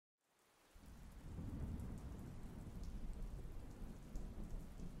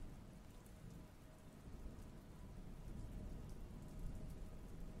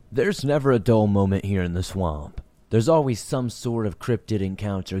There's never a dull moment here in the swamp. There's always some sort of cryptid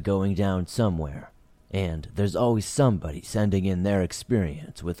encounter going down somewhere. And there's always somebody sending in their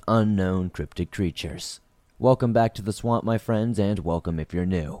experience with unknown cryptid creatures. Welcome back to the swamp, my friends, and welcome if you're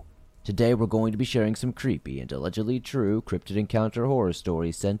new. Today we're going to be sharing some creepy and allegedly true cryptid encounter horror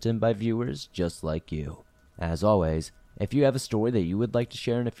stories sent in by viewers just like you. As always, if you have a story that you would like to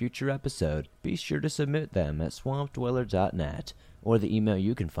share in a future episode, be sure to submit them at swampdweller.net or the email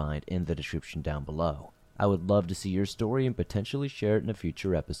you can find in the description down below. I would love to see your story and potentially share it in a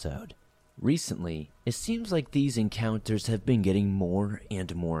future episode. Recently, it seems like these encounters have been getting more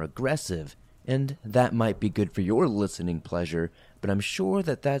and more aggressive, and that might be good for your listening pleasure, but I'm sure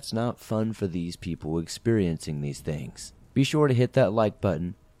that that's not fun for these people experiencing these things. Be sure to hit that like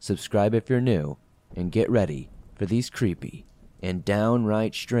button, subscribe if you're new, and get ready for these creepy and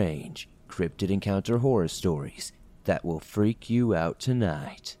downright strange cryptid encounter horror stories that will freak you out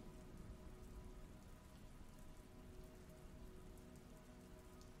tonight.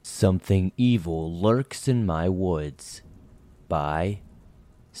 Something Evil Lurks in My Woods by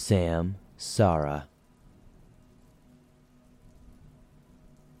Sam Sara.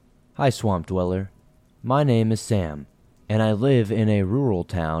 Hi, Swamp Dweller. My name is Sam, and I live in a rural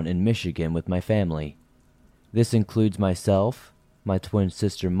town in Michigan with my family. This includes myself, my twin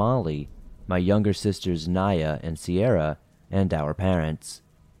sister Molly, my younger sisters Naya and Sierra, and our parents.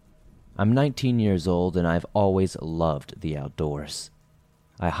 I'm 19 years old and I've always loved the outdoors.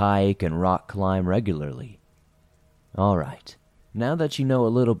 I hike and rock climb regularly. Alright, now that you know a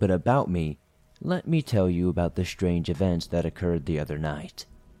little bit about me, let me tell you about the strange events that occurred the other night.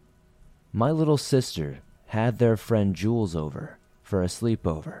 My little sister had their friend Jules over for a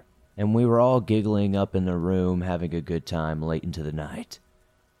sleepover, and we were all giggling up in the room having a good time late into the night.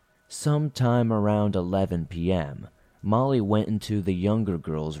 Sometime around 11 p.m., Molly went into the younger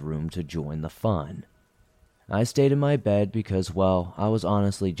girl's room to join the fun. I stayed in my bed because, well, I was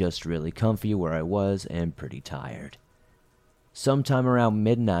honestly just really comfy where I was and pretty tired. Sometime around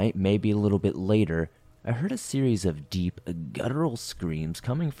midnight, maybe a little bit later, I heard a series of deep, guttural screams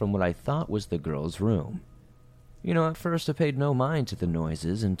coming from what I thought was the girl's room. At first I paid no mind to the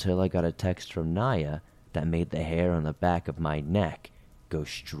noises until I got a text from Naya that made the hair on the back of my neck go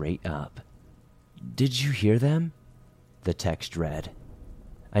straight up. "Did you hear them?" the text read.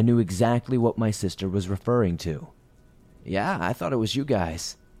 I knew exactly what my sister was referring to. "Yeah, I thought it was you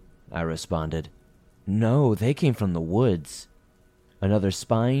guys," I responded. "No, they came from the woods." Another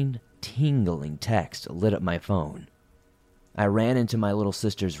spine-tingling text lit up my phone. I ran into my little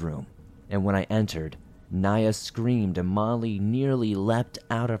sister's room, and when I entered, Naya screamed and Molly nearly leapt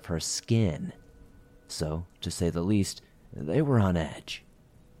out of her skin. So, to say the least, they were on edge.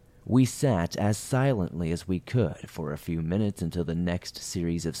 We sat as silently as we could for a few minutes until the next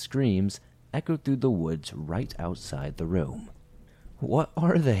series of screams echoed through the woods right outside the room. "What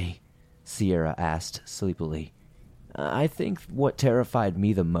are they?" Sierra asked sleepily. I think what terrified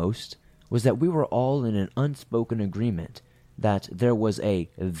me the most was that we were all in an unspoken agreement that there was a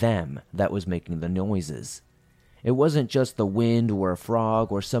them that was making the noises. It wasn't just the wind or a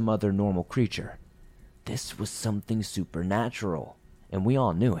frog or some other normal creature. This was something supernatural, and we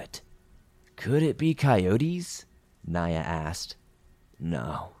all knew it. "Could it be coyotes?" Naya asked.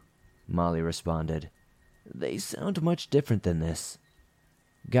 "No," Molly responded. "They sound much different than this."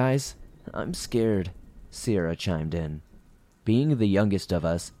 "Guys, I'm scared," Sierra chimed in. Being the youngest of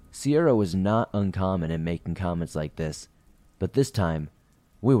us, Sierra was not uncommon in making comments like this, but this time,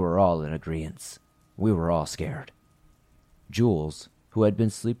 we were all in agreement. We were all scared. Jules, who had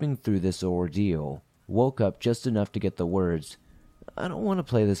been sleeping through this ordeal, woke up just enough to get the words, "I don't want to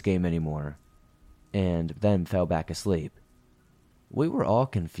play this game anymore," and then fell back asleep. We were all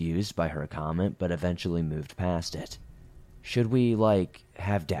confused by her comment, but eventually moved past it. "Should we,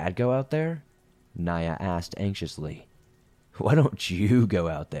 have Dad go out there?" Naya asked anxiously. "Why don't you go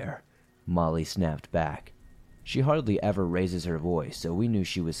out there?" Molly snapped back. She hardly ever raises her voice, so we knew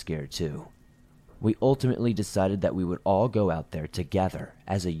she was scared too. We ultimately decided that we would all go out there together,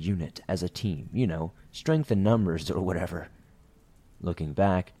 as a unit, as a team, strength in numbers or whatever. Looking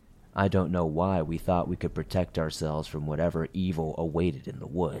back, I don't know why we thought we could protect ourselves from whatever evil awaited in the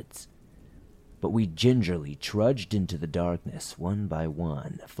woods. But we gingerly trudged into the darkness, one by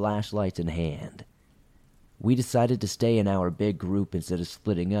one, flashlight in hand. We decided to stay in our big group instead of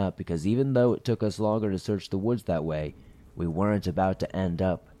splitting up because even though it took us longer to search the woods that way, we weren't about to end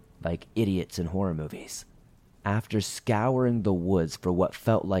up like idiots in horror movies. After scouring the woods for what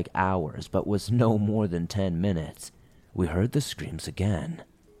felt like hours but was no more than 10 minutes, we heard the screams again.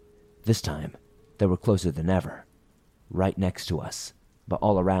 This time, they were closer than ever, right next to us, but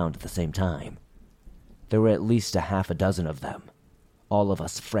all around at the same time. There were at least a half a dozen of them. All of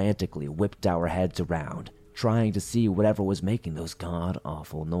us frantically whipped our heads around, trying to see whatever was making those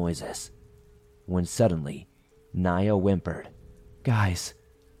god-awful noises. When suddenly, Naya whimpered, "Guys."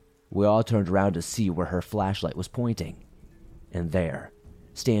 We all turned around to see where her flashlight was pointing. And there,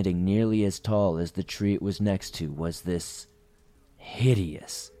 standing nearly as tall as the tree it was next to, was this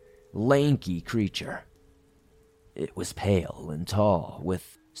hideous, lanky creature. It was pale and tall,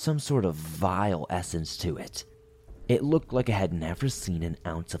 with some sort of vile essence to it. It looked like it had never seen an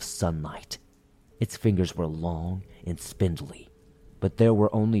ounce of sunlight. Its fingers were long and spindly, but there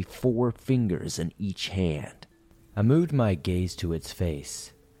were only 4 fingers in each hand. I moved my gaze to its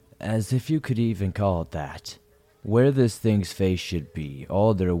face, as if you could even call it that. Where this thing's face should be,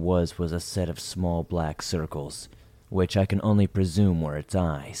 all there was a set of small black circles, which I can only presume were its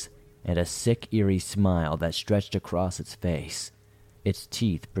eyes, and a sick, eerie smile that stretched across its face. Its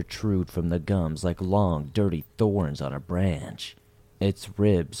teeth protrude from the gums like long, dirty thorns on a branch. Its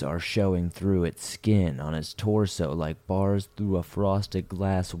ribs are showing through its skin on its torso like bars through a frosted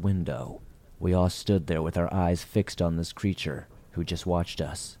glass window. We all stood there with our eyes fixed on this creature, who just watched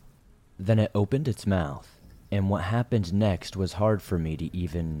us. Then it opened its mouth, and what happened next was hard for me to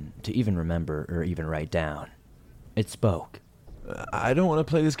even remember or even write down. It spoke. "I don't want to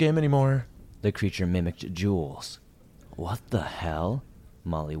play this game anymore." The creature mimicked Jules. "What the hell?"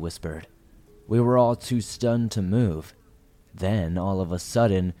 Molly whispered. We were all too stunned to move. Then, all of a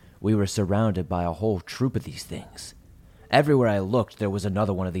sudden, we were surrounded by a whole troop of these things. Everywhere I looked, there was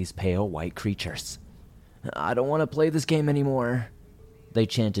another one of these pale white creatures. "I don't want to play this game anymore," they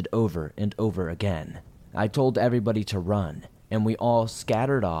chanted over and over again. I told everybody to run, and we all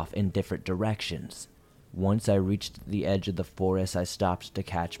scattered off in different directions. Once I reached the edge of the forest, I stopped to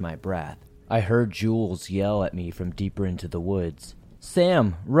catch my breath. I heard Jules yell at me from deeper into the woods.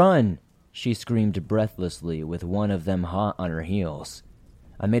 "Sam, run!" she screamed breathlessly with one of them hot on her heels.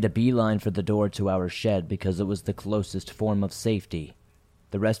 I made a beeline for the door to our shed because it was the closest form of safety.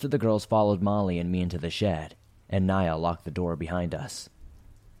 The rest of the girls followed Molly and me into the shed, and Naya locked the door behind us.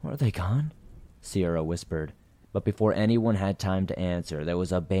 "Are they gone?" Sierra whispered, but before anyone had time to answer, there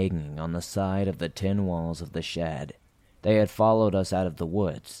was a banging on the side of the tin walls of the shed. They had followed us out of the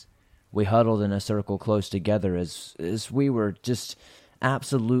woods. We huddled in a circle close together as we were just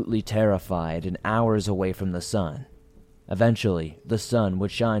absolutely terrified and hours away from the sun. Eventually, the sun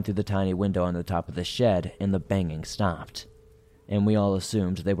would shine through the tiny window on the top of the shed and the banging stopped, and we all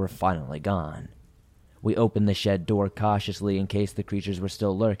assumed they were finally gone. We opened the shed door cautiously in case the creatures were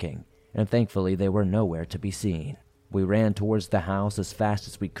still lurking, and thankfully they were nowhere to be seen. We ran towards the house as fast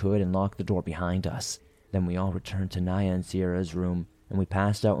as we could and locked the door behind us. Then we all returned to Naya and Sierra's room, and we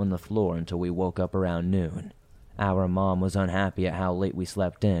passed out on the floor until we woke up around noon. Our mom was unhappy at how late we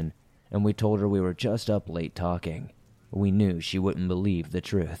slept in, and we told her we were just up late talking. We knew she wouldn't believe the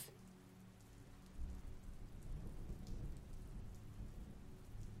truth.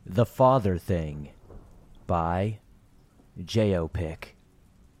 The Father Thing by J.O.Pick.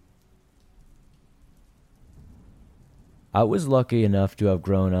 I was lucky enough to have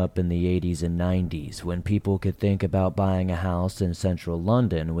grown up in the 80s and 90s when people could think about buying a house in central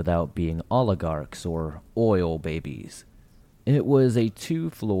London without being oligarchs or oil babies. It was a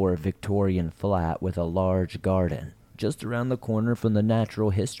 2-floor Victorian flat with a large garden, just around the corner from the Natural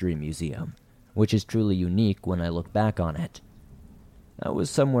History Museum, which is truly unique when I look back on it. I was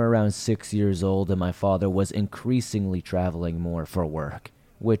somewhere around 6 years old and my father was increasingly traveling more for work,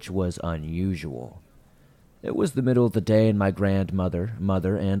 which was unusual. It was the middle of the day and my grandmother,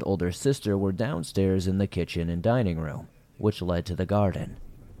 mother, and older sister were downstairs in the kitchen and dining room, which led to the garden.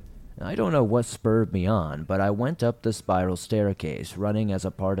 I don't know what spurred me on, but I went up the spiral staircase running as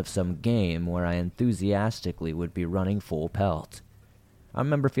a part of some game where I enthusiastically would be running full pelt. I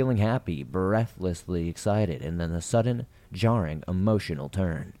remember feeling happy, breathlessly excited, and then a sudden, jarring, emotional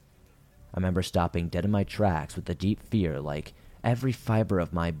turn. I remember stopping dead in my tracks with a deep fear, like every fiber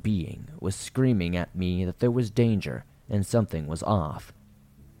of my being was screaming at me that there was danger and something was off.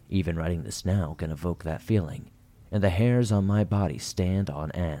 Even writing this now can evoke that feeling, and the hairs on my body stand on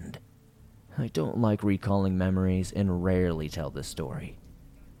end. I don't like recalling memories and rarely tell this story.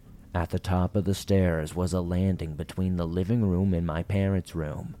 At the top of the stairs was a landing between the living room and my parents'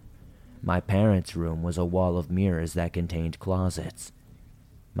 room. My parents' room was a wall of mirrors that contained closets.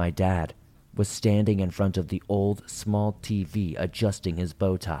 My dad was standing in front of the old, small TV adjusting his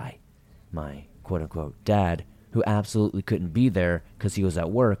bow tie. My quote-unquote dad, who absolutely couldn't be there because he was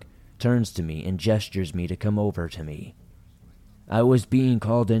at work, turns to me and gestures me to come over to me. I was being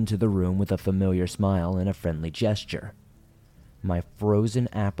called into the room with a familiar smile and a friendly gesture. My frozen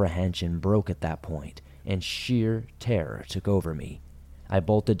apprehension broke at that point, and sheer terror took over me. I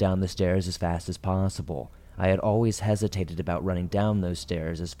bolted down the stairs as fast as possible. I had always hesitated about running down those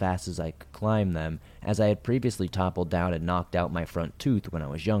stairs as fast as I could climb them, as I had previously toppled down and knocked out my front tooth when I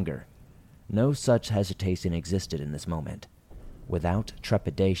was younger. No such hesitation existed in this moment. Without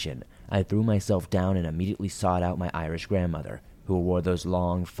trepidation, I threw myself down and immediately sought out my Irish grandmother, who wore those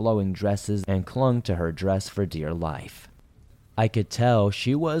long, flowing dresses and clung to her dress for dear life. I could tell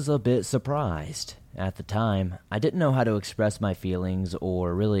she was a bit surprised. At the time, I didn't know how to express my feelings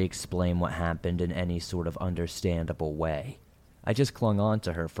or really explain what happened in any sort of understandable way. I just clung on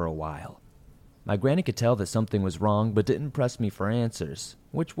to her for a while. My granny could tell that something was wrong but didn't press me for answers,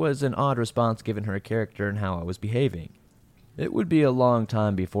 which was an odd response given her character and how I was behaving. It would be a long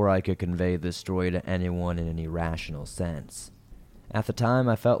time before I could convey this story to anyone in any rational sense. At the time,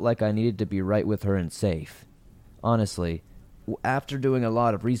 I felt like I needed to be right with her and safe. Honestly, after doing a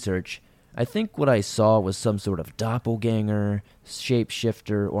lot of research, I think what I saw was some sort of doppelganger,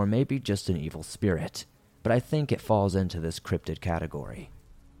 shapeshifter, or maybe just an evil spirit, but I think it falls into this cryptid category.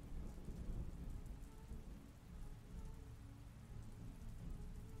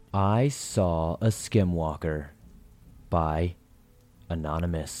 I Saw a Skimwalker by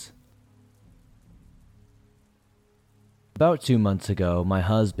Anonymous. About 2 months ago, my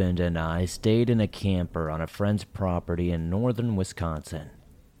husband and I stayed in a camper on a friend's property in northern Wisconsin.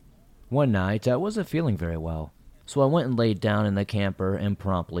 One night, I wasn't feeling very well, so I went and laid down in the camper and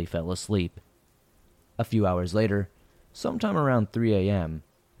promptly fell asleep. A few hours later, sometime around 3 a.m.,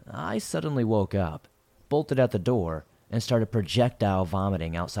 I suddenly woke up, bolted out the door, and started projectile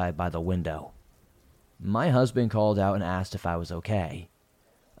vomiting outside by the window. My husband called out and asked if I was okay.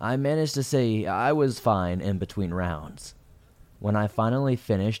 I managed to say I was fine in between rounds. When I finally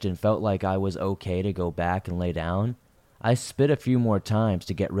finished and felt like I was okay to go back and lay down, I spit a few more times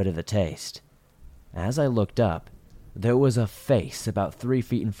to get rid of the taste. As I looked up, there was a face about 3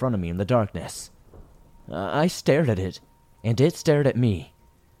 feet in front of me in the darkness. I stared at it, and it stared at me.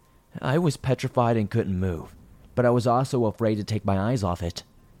 I was petrified and couldn't move, but I was also afraid to take my eyes off it.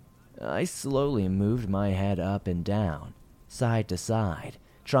 I slowly moved my head up and down, side to side,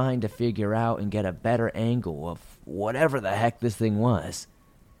 trying to figure out and get a better angle of whatever the heck this thing was.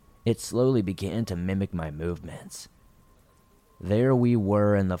 It slowly began to mimic my movements. There we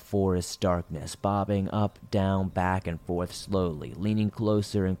were in the forest darkness, bobbing up, down, back and forth slowly, leaning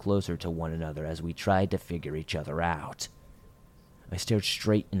closer and closer to one another as we tried to figure each other out. I stared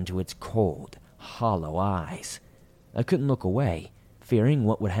straight into its cold, hollow eyes. I couldn't look away, fearing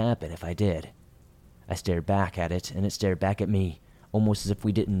what would happen if I did. I stared back at it, and it stared back at me, almost as if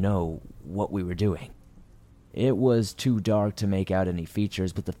we didn't know what we were doing. It was too dark to make out any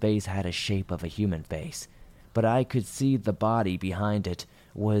features, but the face had a shape of a human face. But I could see the body behind it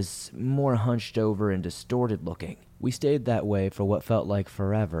was more hunched over and distorted looking. We stayed that way for what felt like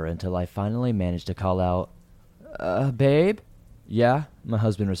forever until I finally managed to call out, babe? Yeah, my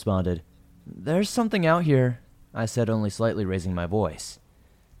husband responded. There's something out here, I said, only slightly raising my voice.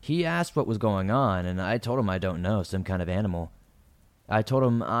 He asked what was going on, and I told him I don't know, some kind of animal. I told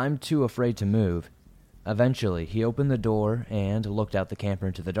him I'm too afraid to move. Eventually, he opened the door and looked out the camper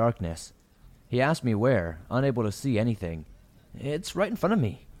into the darkness. He asked me where, unable to see anything. It's right in front of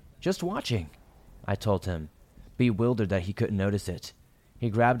me, just watching, I told him, bewildered that he couldn't notice it. He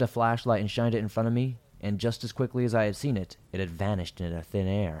grabbed a flashlight and shined it in front of me, and just as quickly as I had seen it, it had vanished into thin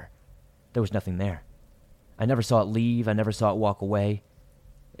air. There was nothing there. I never saw it leave, I never saw it walk away.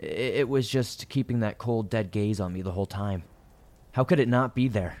 It was just keeping that cold, dead gaze on me the whole time. How could it not be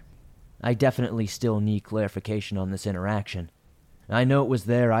there? I definitely still need clarification on this interaction. I know it was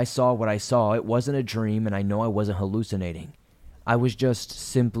there, I saw what I saw, it wasn't a dream, and I know I wasn't hallucinating. I was just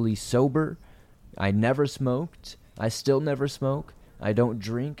simply sober. I never smoked. I still never smoke. I don't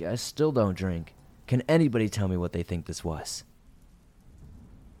drink. I still don't drink. Can anybody tell me what they think this was?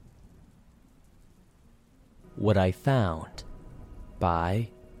 What I Found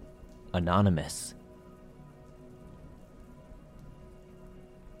by Anonymous.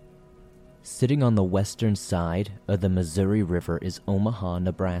 Sitting on the western side of the Missouri River is Omaha,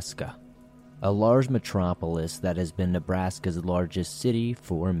 Nebraska, a large metropolis that has been Nebraska's largest city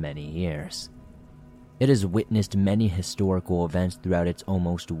for many years. It has witnessed many historical events throughout its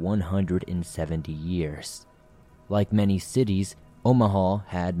almost 170 years. Like many cities, Omaha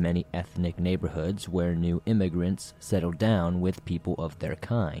had many ethnic neighborhoods where new immigrants settled down with people of their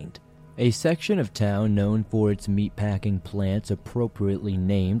kind. A section of town known for its meatpacking plants, appropriately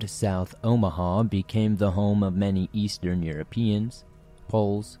named South Omaha, became the home of many Eastern Europeans,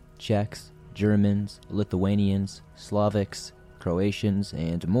 Poles, Czechs, Germans, Lithuanians, Slavics, Croatians,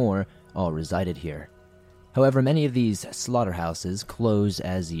 and more all resided here. However, many of these slaughterhouses closed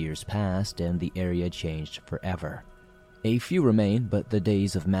as years passed and the area changed forever. A few remain, but the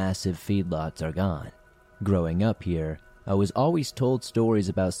days of massive feedlots are gone. Growing up here, I was always told stories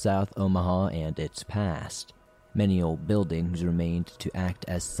about South Omaha and its past. Many old buildings remained to act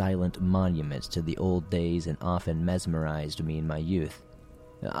as silent monuments to the old days and often mesmerized me in my youth.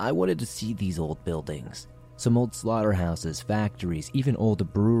 I wanted to see these old buildings. Some old slaughterhouses, factories, even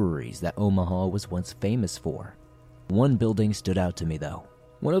old breweries that Omaha was once famous for. One building stood out to me though.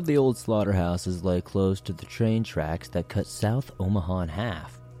 One of the old slaughterhouses lay close to the train tracks that cut South Omaha in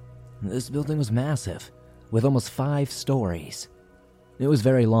half. This building was massive, with almost 5 stories. It was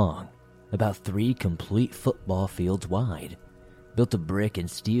very long, about 3 complete football fields wide. Built of brick and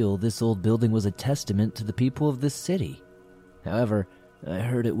steel, this old building was a testament to the people of this city. However, I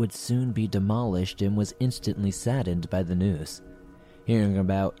heard it would soon be demolished and was instantly saddened by the news. Hearing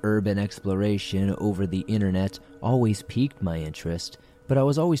about urban exploration over the internet always piqued my interest, but I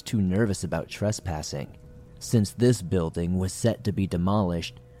was always too nervous about trespassing. Since this building was set to be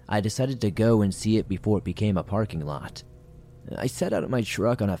demolished, I decided to go and see it before it became a parking lot. I set out of my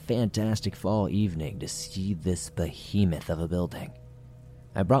truck on a fantastic fall evening to see this behemoth of a building.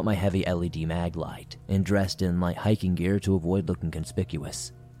 I brought my heavy LED mag light and dressed in light hiking gear to avoid looking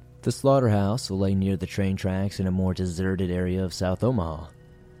conspicuous. The slaughterhouse lay near the train tracks in a more deserted area of South Omaha.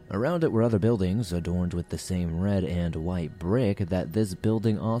 Around it were other buildings adorned with the same red and white brick that this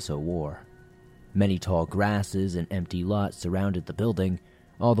building also wore. Many tall grasses and empty lots surrounded the building,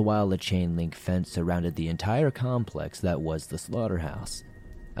 all the while a chain-link fence surrounded the entire complex that was the slaughterhouse.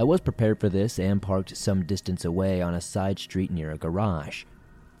 I was prepared for this and parked some distance away on a side street near a garage.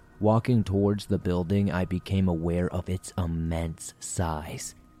 Walking towards the building, I became aware of its immense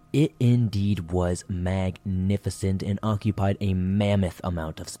size. It indeed was magnificent and occupied a mammoth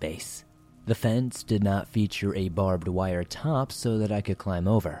amount of space. The fence did not feature a barbed wire top so that I could climb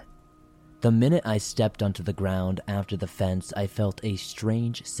over. The minute I stepped onto the ground after the fence, I felt a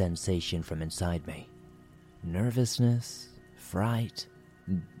strange sensation from inside me. Nervousness, fright,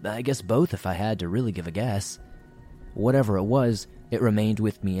 I guess both if I had to really give a guess. Whatever it was, it remained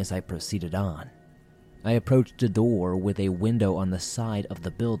with me as I proceeded on. I approached a door with a window on the side of the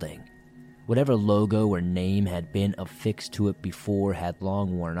building. Whatever logo or name had been affixed to it before had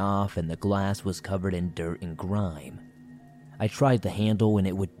long worn off and the glass was covered in dirt and grime. I tried the handle and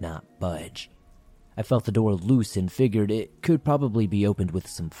it would not budge. I felt the door loose and figured it could probably be opened with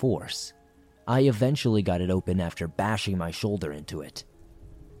some force. I eventually got it open after bashing my shoulder into it,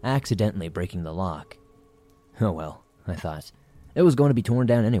 accidentally breaking the lock. Oh well, I thought. It was going to be torn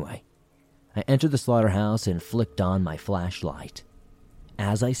down anyway. I entered the slaughterhouse and flicked on my flashlight.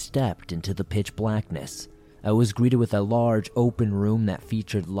 As I stepped into the pitch blackness, I was greeted with a large open room that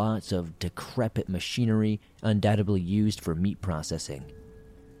featured lots of decrepit machinery undoubtedly used for meat processing.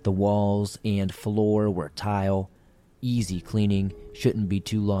 The walls and floor were tile. Easy cleaning, shouldn't be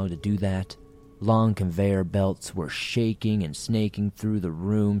too long to do that. Long conveyor belts were shaking and snaking through the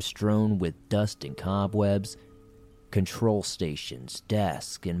room strewn with dust and cobwebs. Control stations,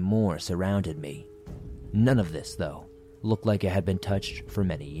 desks, and more surrounded me. None of this, though, looked like it had been touched for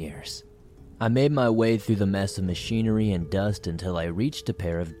many years. I made my way through the mess of machinery and dust until I reached a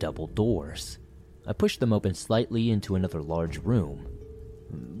pair of double doors. I pushed them open slightly into another large room.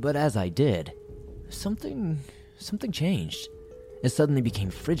 But as I did, something changed. It suddenly became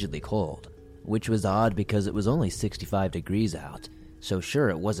frigidly cold, which was odd because it was only 65 degrees out, so sure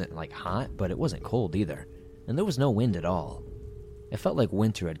it wasn't like hot, but it wasn't cold either. And there was no wind at all. It felt like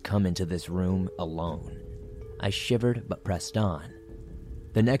winter had come into this room alone. I shivered but pressed on.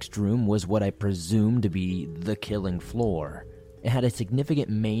 The next room was what I presumed to be the killing floor. It had a significant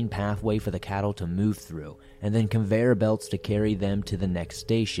main pathway for the cattle to move through, and then conveyor belts to carry them to the next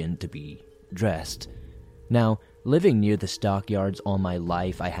station to be dressed. Now, living near the stockyards all my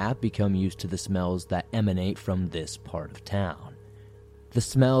life, I have become used to the smells that emanate from this part of town. The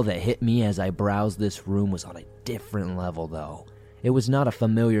smell that hit me as I browsed this room was on a different level, though. It was not a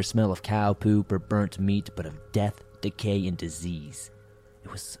familiar smell of cow poop or burnt meat, but of death, decay, and disease.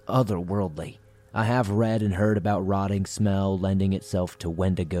 It was otherworldly. I have read and heard about rotting smell lending itself to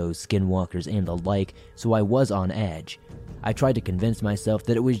wendigos, skinwalkers, and the like, so I was on edge. I tried to convince myself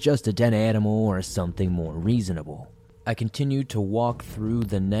that it was just a dead animal or something more reasonable. I continued to walk through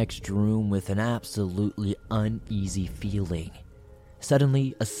the next room with an absolutely uneasy feeling.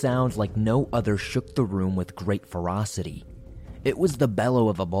 Suddenly, a sound like no other shook the room with great ferocity. It was the bellow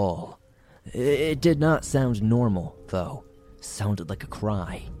of a bull. It did not sound normal, though. Sounded like a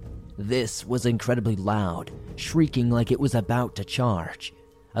cry. This was incredibly loud, shrieking like it was about to charge.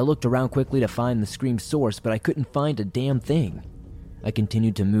 I looked around quickly to find the scream's source, but I couldn't find a damn thing. I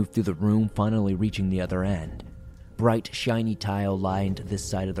continued to move through the room, finally reaching the other end. Bright, shiny tile lined this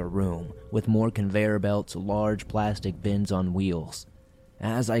side of the room, with more conveyor belts, large plastic bins on wheels.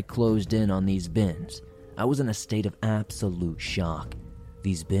 As I closed in on these bins, I was in a state of absolute shock.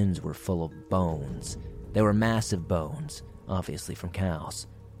 These bins were full of bones. They were massive bones, obviously from cows.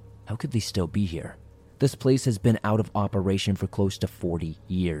 How could these still be here? This place has been out of operation for close to 40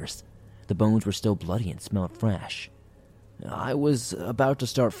 years. The bones were still bloody and smelled fresh. I was about to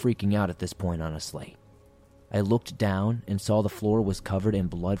start freaking out at this point, honestly. I looked down and saw the floor was covered in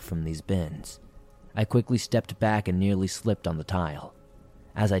blood from these bins. I quickly stepped back and nearly slipped on the tile.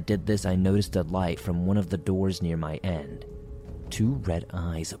 As I did this, I noticed a light from one of the doors near my end. 2 red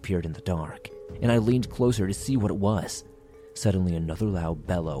eyes appeared in the dark, and I leaned closer to see what it was. Suddenly, another loud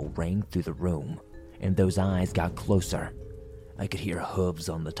bellow rang through the room, and those eyes got closer. I could hear hooves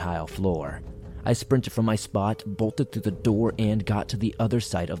on the tile floor. I sprinted from my spot, bolted through the door, and got to the other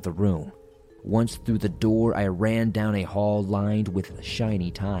side of the room. Once through the door, I ran down a hall lined with shiny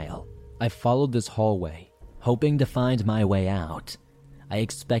tile. I followed this hallway, hoping to find my way out. I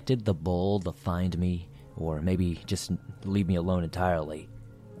expected the bull to find me, or maybe just leave me alone entirely,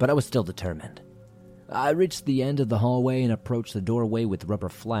 but I was still determined. I reached the end of the hallway and approached the doorway with rubber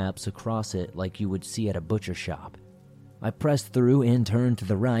flaps across it like you would see at a butcher shop. I pressed through and turned to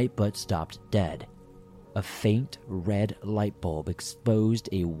the right, but stopped dead. A faint red light bulb exposed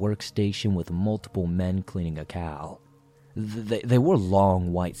a workstation with multiple men cleaning a cow. They wore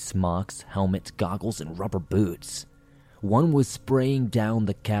long white smocks, helmets, goggles, and rubber boots. One was spraying down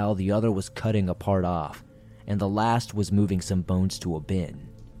the cow, the other was cutting a part off, and the last was moving some bones to a bin.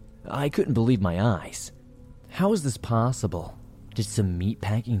 I couldn't believe my eyes. How is this possible? Did some meat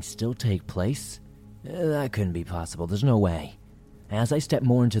packing still take place? That couldn't be possible, there's no way. As I stepped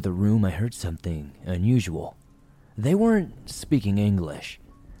more into the room, I heard something unusual. They weren't speaking English.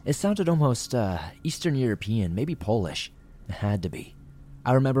 It sounded almost Eastern European, maybe Polish. It had to be.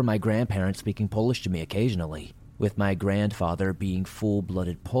 I remember my grandparents speaking Polish to me occasionally. With my grandfather being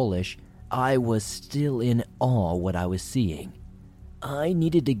full-blooded Polish, I was still in awe what I was seeing. I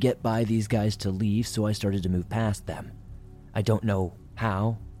needed to get by these guys to leave, so I started to move past them. I don't know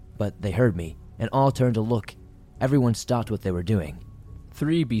how, but they heard me, and all turned to look. Everyone stopped what they were doing.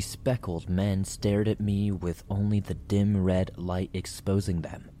 3 bespectacled men stared at me with only the dim red light exposing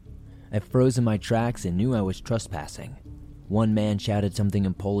them. I froze in my tracks and knew I was trespassing. One man shouted something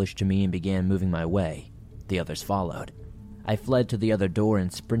in Polish to me and began moving my way. The others followed. I fled to the other door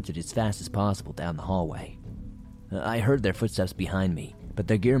and sprinted as fast as possible down the hallway. I heard their footsteps behind me, but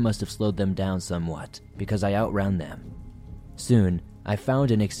their gear must have slowed them down somewhat, because I outran them. Soon, I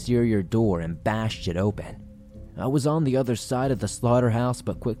found an exterior door and bashed it open. I was on the other side of the slaughterhouse,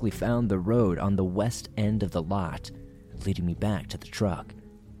 but quickly found the road on the west end of the lot, leading me back to the truck.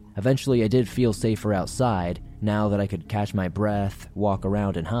 Eventually, I did feel safer outside, now that I could catch my breath, walk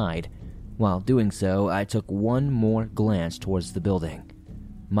around, and hide. While doing so, I took one more glance towards the building.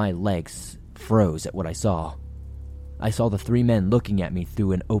 My legs froze at what I saw. I saw the 3 men looking at me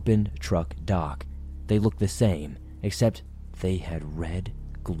through an open truck dock. They looked the same, except they had red,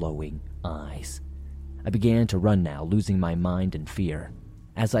 glowing eyes. I began to run now, losing my mind in fear.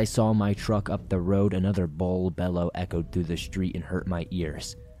 As I saw my truck up the road, another bull bellow echoed through the street and hurt my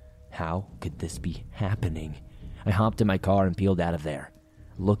ears. How could this be happening? I hopped in my car and peeled out of there.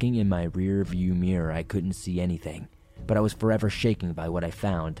 Looking in my rear view mirror, I couldn't see anything, but I was forever shaken by what I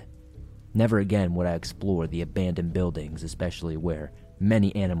found. Never again would I explore the abandoned buildings, especially where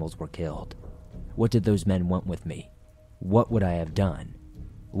many animals were killed. What did those men want with me? What would I have done?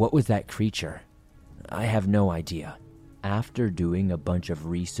 What was that creature? I have no idea. After doing a bunch of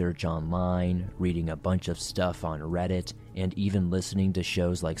research online, reading a bunch of stuff on Reddit, and even listening to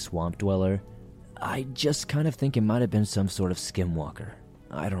shows like Swamp Dweller, I just kind of think it might have been some sort of skinwalker.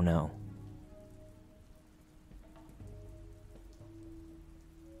 I don't know.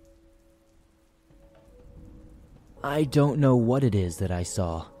 I don't know what it is that I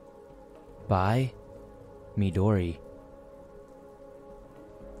saw. Bye, Midori.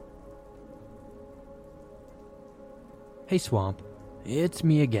 Hey Swamp, it's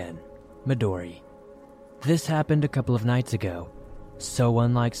me again, Midori. This happened a couple of nights ago. So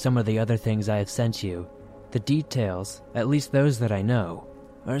unlike some of the other things I have sent you, the details, at least those that I know,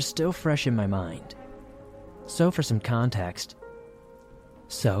 are still fresh in my mind. So for some context,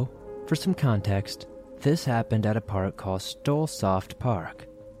 this happened at a park called Stolsoft Park.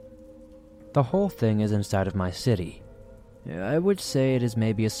 The whole thing is inside of my city. I would say it is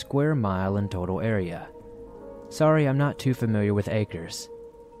maybe a square mile in total area. Sorry, I'm not too familiar with acres.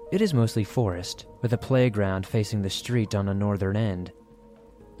 It is mostly forest, with a playground facing the street on the northern end.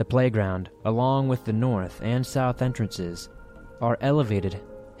 The playground, along with the north and south entrances, are elevated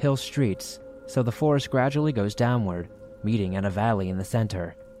hill streets, so the forest gradually goes downward, meeting at a valley in the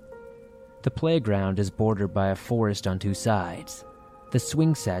center. The playground is bordered by a forest on two sides. The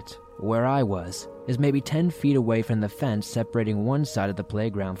swing set, where I was, is maybe 10 feet away from the fence separating one side of the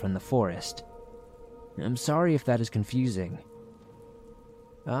playground from the forest. I'm sorry if that is confusing.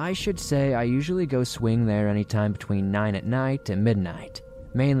 I should say I usually go swing there anytime between 9 at night and midnight,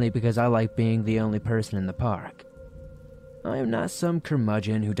 mainly because I like being the only person in the park. I am not some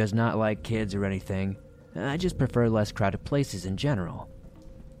curmudgeon who does not like kids or anything. I just prefer less crowded places in general.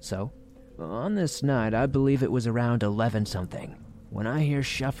 So, on this night, I believe it was around 11-something, when I hear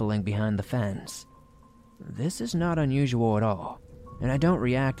shuffling behind the fence. This is not unusual at all, and I don't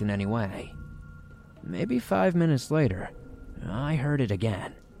react in any way. Maybe 5 minutes later, I heard it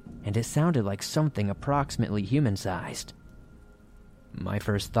again, and it sounded like something approximately human-sized. My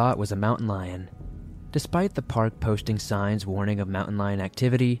first thought was a mountain lion. Despite the park posting signs warning of mountain lion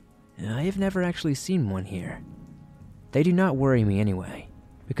activity, I have never actually seen one here. They do not worry me anyway,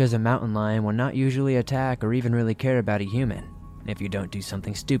 because a mountain lion will not usually attack or even really care about a human, if you don't do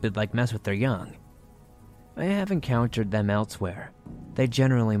something stupid like mess with their young. I have encountered them elsewhere. They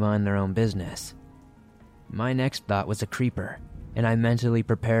generally mind their own business. My next thought was a creeper, and I mentally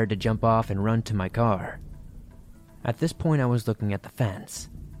prepared to jump off and run to my car. At this point I was looking at the fence.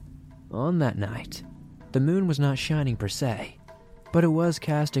 On that night, the moon was not shining per se, but it was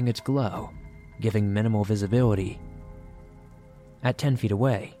casting its glow, giving minimal visibility. At 10 feet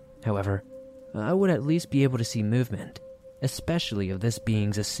away, however, I would at least be able to see movement, especially of this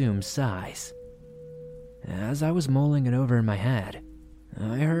being's assumed size. As I was mulling it over in my head,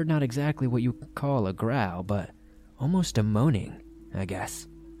 I heard not exactly what you could call a growl, but almost a moaning, I guess.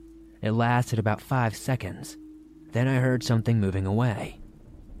 It lasted about 5 seconds. Then I heard something moving away.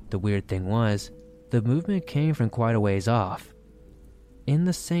 The weird thing was, the movement came from quite a ways off, in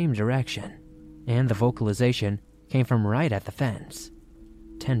the same direction, and the vocalization came from right at the fence,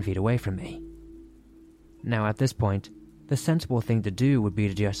 10 feet away from me. Now at this point, the sensible thing to do would be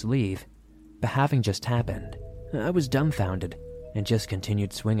to just leave, but having just happened, I was dumbfounded and just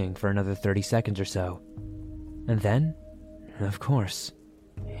continued swinging for another 30 seconds or so. And then, of course,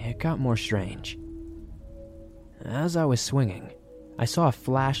 it got more strange. As I was swinging, I saw a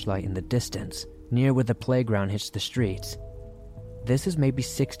flashlight in the distance, near where the playground hits the streets. This is maybe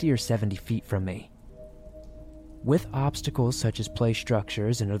 60 or 70 feet from me. With obstacles such as play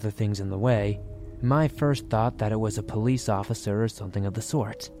structures and other things in the way, my first thought that it was a police officer or something of the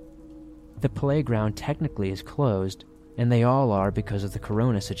sort. The playground technically is closed, and they all are because of the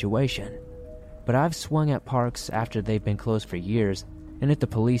corona situation. But I've swung at parks after they've been closed for years, and if the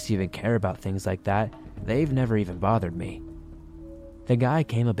police even care about things like that, they've never even bothered me. The guy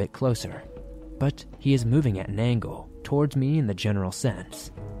came a bit closer, but he is moving at an angle towards me in the general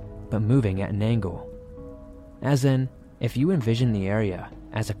sense, but moving at an angle. As in, if you envision the area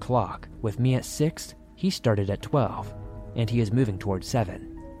as a clock, with me at 6, he started at 12, and he is moving towards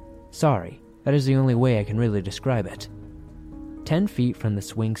 7. Sorry, that is the only way I can really describe it. 10 feet from the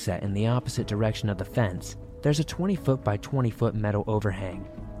swing set in the opposite direction of the fence, there's a 20-foot by 20-foot metal overhang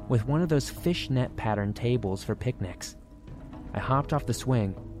with one of those fishnet pattern tables for picnics. I hopped off the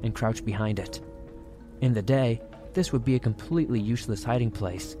swing and crouched behind it. In the day, this would be a completely useless hiding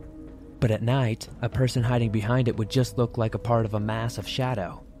place, but at night, a person hiding behind it would just look like a part of a mass of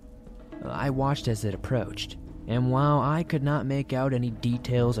shadow. I watched as it approached, and while I could not make out any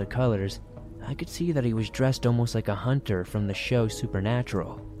details or colors, I could see that he was dressed almost like a hunter from the show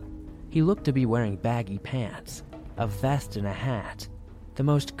Supernatural. He looked to be wearing baggy pants, a vest and a hat, the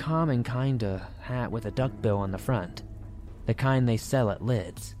most common kinda hat with a duckbill on the front, the kind they sell at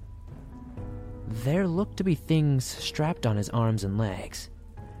Lids. There looked to be things strapped on his arms and legs.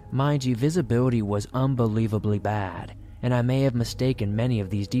 Mind you, visibility was unbelievably bad, and I may have mistaken many of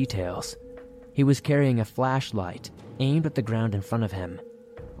these details. He was carrying a flashlight, aimed at the ground in front of him.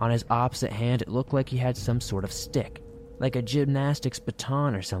 On his opposite hand, it looked like he had some sort of stick, like a gymnastics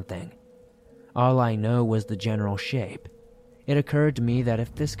baton or something. All I know was the general shape. It occurred to me that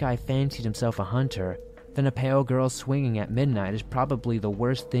if this guy fancied himself a hunter, then a pale girl swinging at midnight is probably the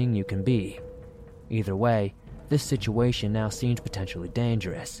worst thing you can be. Either way, this situation now seemed potentially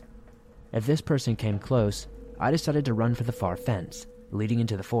dangerous. If this person came close, I decided to run for the far fence, leading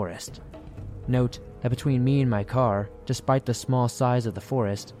into the forest. Note that between me and my car, despite the small size of the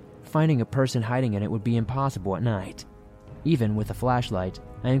forest, finding a person hiding in it would be impossible at night. Even with a flashlight,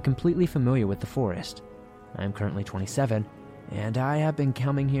 I am completely familiar with the forest. I am currently 27, and I have been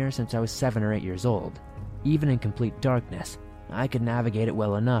coming here since I was 7 or 8 years old. Even in complete darkness, I could navigate it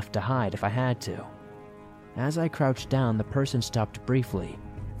well enough to hide if I had to. As I crouched down, the person stopped briefly,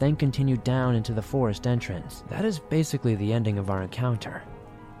 then continued down into the forest entrance. That is basically the ending of our encounter.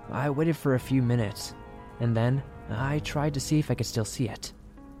 I waited for a few minutes, and then I tried to see if I could still see it.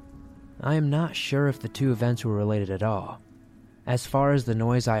 I am not sure if the two events were related at all. As far as the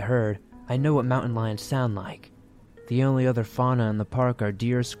noise I heard, I know what mountain lions sound like. The only other fauna in the park are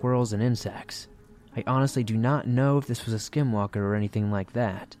deer, squirrels, and insects. I honestly do not know if this was a skinwalker or anything like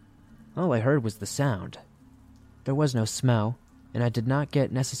that. All I heard was the sound. There was no smell, and I did not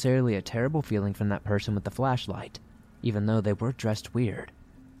get necessarily a terrible feeling from that person with the flashlight, even though they were dressed weird.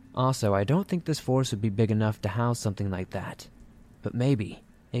 Also, I don't think this forest would be big enough to house something like that, but maybe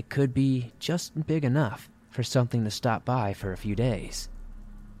it could be just big enough for something to stop by for a few days.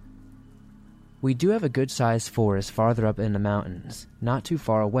 We do have a good-sized forest farther up in the mountains, not too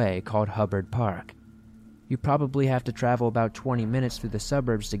far away, called Hubbard Park. You probably have to travel about 20 minutes through the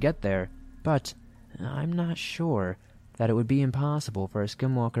suburbs to get there, but I'm not sure that it would be impossible for a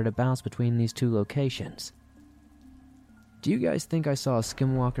skinwalker to bounce between these two locations. Do you guys think I saw a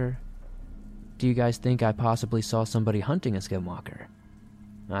skinwalker? Do you guys think I possibly saw somebody hunting a skinwalker?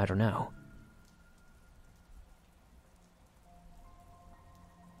 I don't know.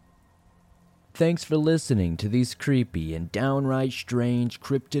 Thanks for listening to these creepy and downright strange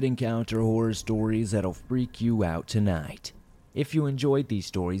cryptid encounter horror stories that'll freak you out tonight. If you enjoyed these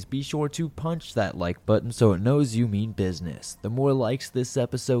stories, be sure to punch that like button so it knows you mean business. The more likes this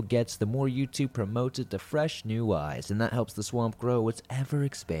episode gets, the more YouTube promotes it to fresh new eyes, and that helps the swamp grow its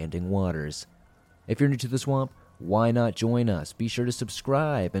ever-expanding waters. If you're new to the swamp, why not join us? Be sure to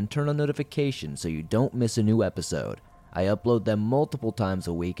subscribe and turn on notifications so you don't miss a new episode. I upload them multiple times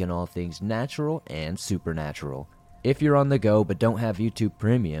a week in all things natural and supernatural. If you're on the go but don't have YouTube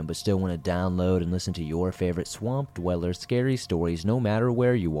Premium but still want to download and listen to your favorite Swamp Dweller scary stories no matter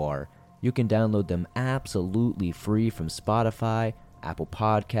where you are, you can download them absolutely free from Spotify, Apple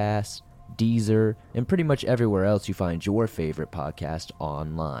Podcasts, Deezer, and pretty much everywhere else you find your favorite podcast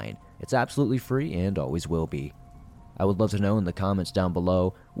online. It's absolutely free and always will be. I would love to know in the comments down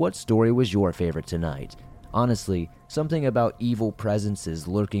below, what story was your favorite tonight? Honestly, something about evil presences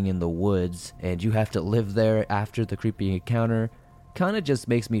lurking in the woods and you have to live there after the creepy encounter kinda just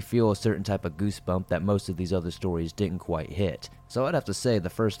makes me feel a certain type of goosebump that most of these other stories didn't quite hit. So I'd have to say the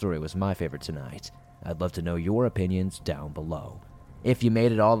first story was my favorite tonight. I'd love to know your opinions down below. If you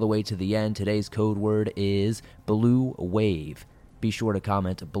made it all the way to the end, today's code word is Blue Wave. Be sure to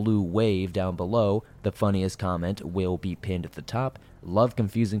comment Blue Wave down below. The funniest comment will be pinned at the top. Love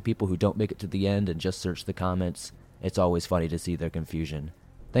confusing people who don't make it to the end and just search the comments. It's always funny to see their confusion.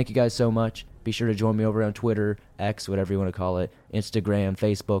 Thank you guys so much. Be sure to join me over on Twitter, X, whatever you want to call it, Instagram,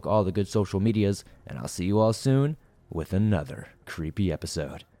 Facebook, all the good social medias, and I'll see you all soon with another creepy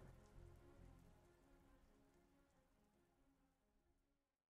episode.